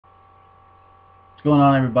What's going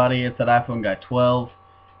on, everybody? It's that iPhone Guy 12,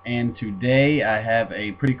 and today I have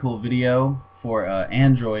a pretty cool video for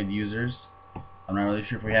Android users. I'm not really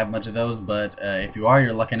sure if we have much of those, but if you are,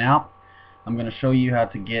 you're lucking out. I'm going to show you how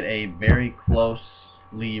to get a very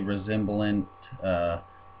closely resemblant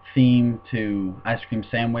theme to Ice Cream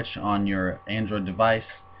Sandwich on your Android device.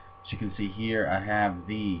 As you can see here, I have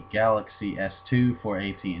the Galaxy S2 for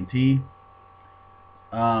AT&T.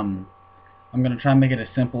 I'm going to try and make it as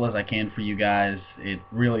simple as I can for you guys. It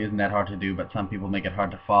really isn't that hard to do, but some people make it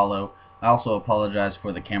hard to follow. I also apologize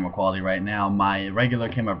for the camera quality right now. My regular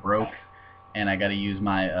camera broke, and I got to use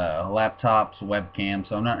my laptop's webcam,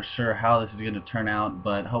 so I'm not sure how this is going to turn out,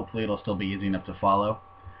 but hopefully it'll still be easy enough to follow.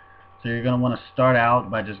 So you're going to want to start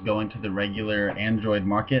out by just going to the regular Android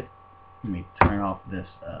market. Let me turn off this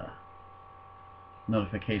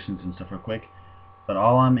notifications and stuff real quick. But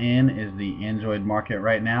all I'm in is the Android market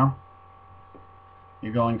right now.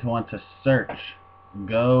 You're going to want to search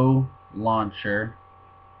Go Launcher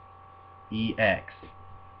EX,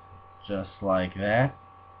 just like that.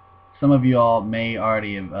 Some of you all may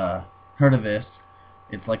already have heard of this.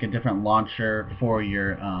 It's like a different launcher for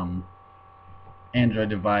your Android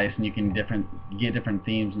device, and you can get different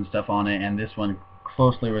themes and stuff on it, and this one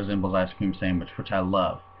closely resembles Ice Cream Sandwich, which I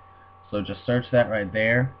love. So just search that right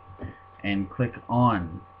there and click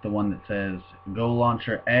on the one that says Go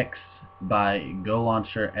Launcher X by Go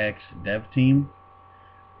Launcher X Dev Team.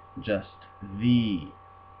 Just the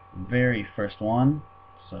very first one.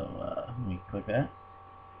 So let me click that.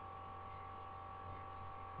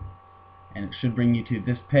 And it should bring you to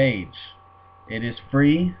this page. It is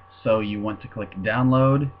free, so you want to click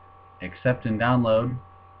download, accept and download.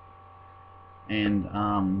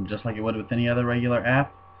 And just like it would with any other regular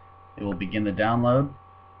app, it will begin the download.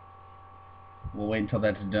 We'll wait until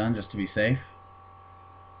that's done just to be safe.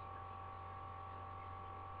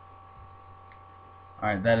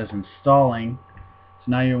 Alright, that is installing.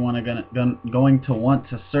 So now you're going to want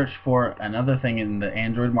to search for another thing in the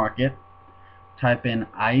Android market. Type in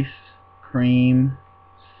Ice Cream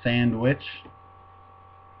Sandwich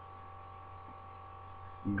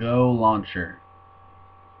Go Launcher.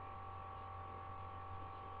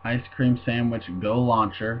 Ice Cream Sandwich Go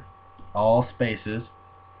Launcher, all spaces.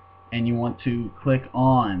 And you want to click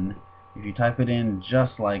on, if you type it in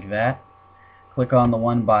just like that, click on the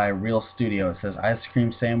one by Real Studio. It says Ice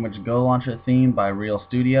Cream Sandwich Go Launcher Theme by Real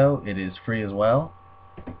Studio. It is free as well.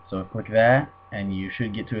 So click that, and you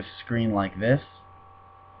should get to a screen like this.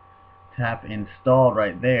 Tap Install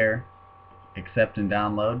right there, accept and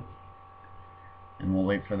download, and we'll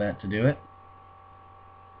wait for that to do it.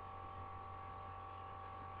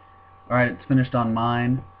 Alright, it's finished on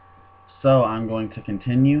mine, so I'm going to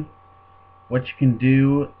continue. What you can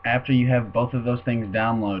do after you have both of those things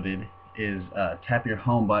downloaded is tap your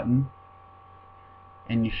home button,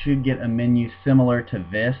 and you should get a menu similar to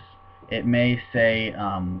this. It may say,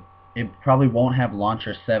 it probably won't have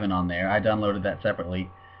Launcher 7 on there. I downloaded that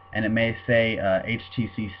separately. And it may say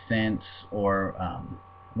HTC Sense or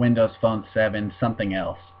Windows Phone 7, something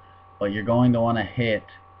else. But you're going to want to hit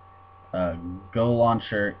Go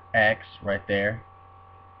Launcher X right there,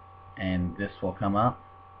 and this will come up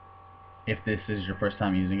if this is your first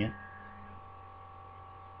time using it.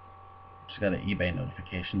 Just got an eBay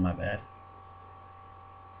notification, my bad.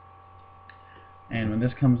 And when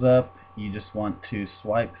this comes up, you just want to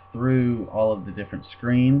swipe through all of the different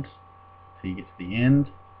screens till you get to the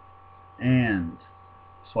end, and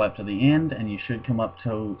swipe to the end, and you should come up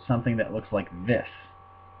to something that looks like this.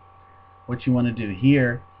 What you want to do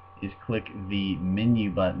here is click the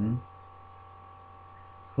menu button,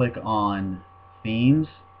 click on Themes,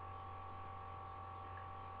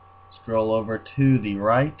 scroll over to the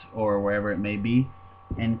right or wherever it may be,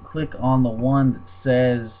 and click on the one that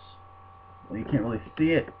says, well, you can't really see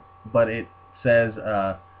it, but it says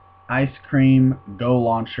Ice Cream Go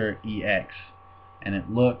Launcher EX, and it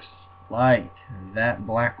looks like that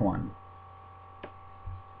black one.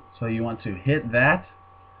 So you want to hit that.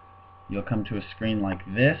 You'll come to a screen like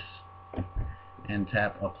this and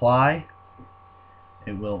tap Apply.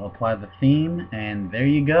 It will apply the theme, and there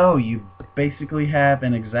you go. You basically have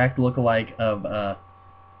an exact lookalike of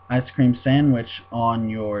Ice Cream Sandwich on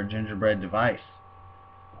your gingerbread device.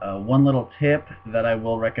 One little tip that I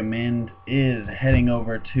will recommend is heading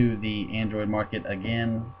over to the Android market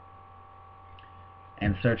again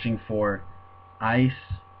and searching for Ice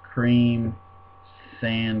Cream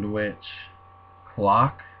Sandwich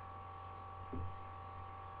Clock.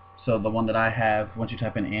 So the one that I have, once you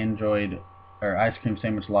type in Android or Ice Cream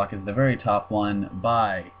Sandwich Lock, is the very top one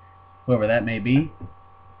by whoever that may be.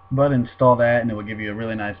 But install that, and it will give you a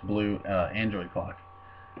really nice blue Android clock.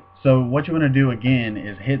 So what you want to do again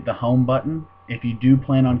is hit the home button. If you do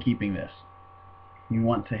plan on keeping this, you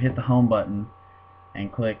want to hit the home button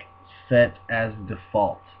and click set as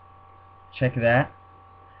default. Check that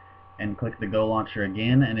and click the Go Launcher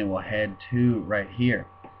again, and it will head to right here.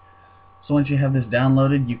 So once you have this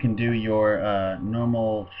downloaded, you can do your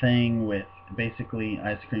normal thing with basically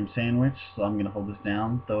ice cream sandwich. So I'm going to hold this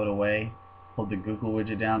down, throw it away, hold the Google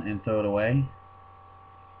widget down and throw it away.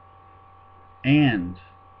 And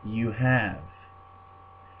you have,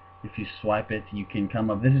 if you swipe it, you can come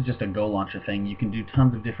up, this is just a Go Launcher thing, you can do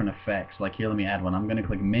tons of different effects. Like here, let me add one. I'm going to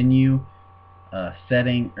click menu,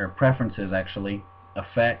 setting, or preferences actually,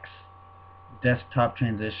 effects, desktop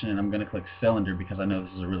transition, and I'm going to click cylinder because I know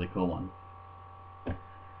this is a really cool one.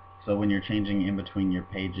 So when you're changing in between your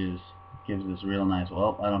pages, it gives this real nice,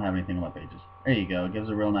 well, I don't have anything on my pages. There you go, it gives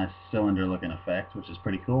a real nice cylinder looking effect, which is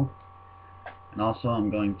pretty cool. And also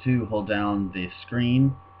I'm going to hold down the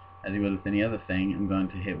screen, as you would with any other thing. I'm going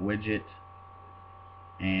to hit widget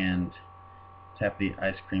and tap the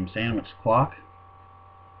ice cream sandwich clock.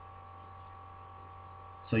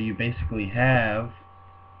 So you basically have,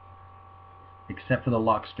 except for the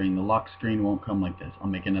lock screen won't come like this. I'll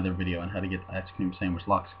make another video on how to get the ice cream sandwich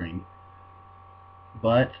lock screen.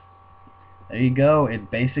 But there you go, it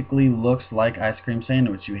basically looks like ice cream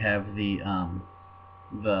sandwich. You have the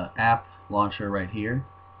app launcher right here,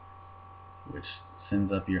 which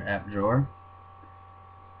sends up your app drawer,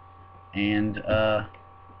 and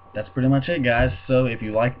that's pretty much it, guys. So if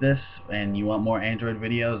you like this and you want more Android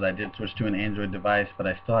videos, I did switch to an Android device, but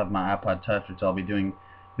I still have my iPod Touch, which I'll be doing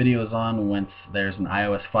videos on once there's an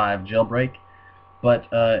iOS 5 jailbreak. But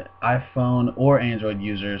iPhone or Android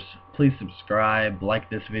users, please subscribe, like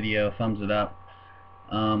this video, thumbs it up,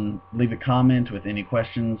 leave a comment with any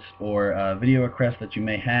questions or video requests that you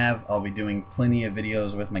may have. I'll be doing plenty of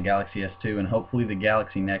videos with my Galaxy S2 and hopefully the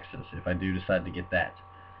Galaxy Nexus if I do decide to get that.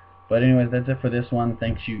 But anyways, that's it for this one.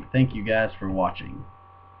 Thank you guys for watching.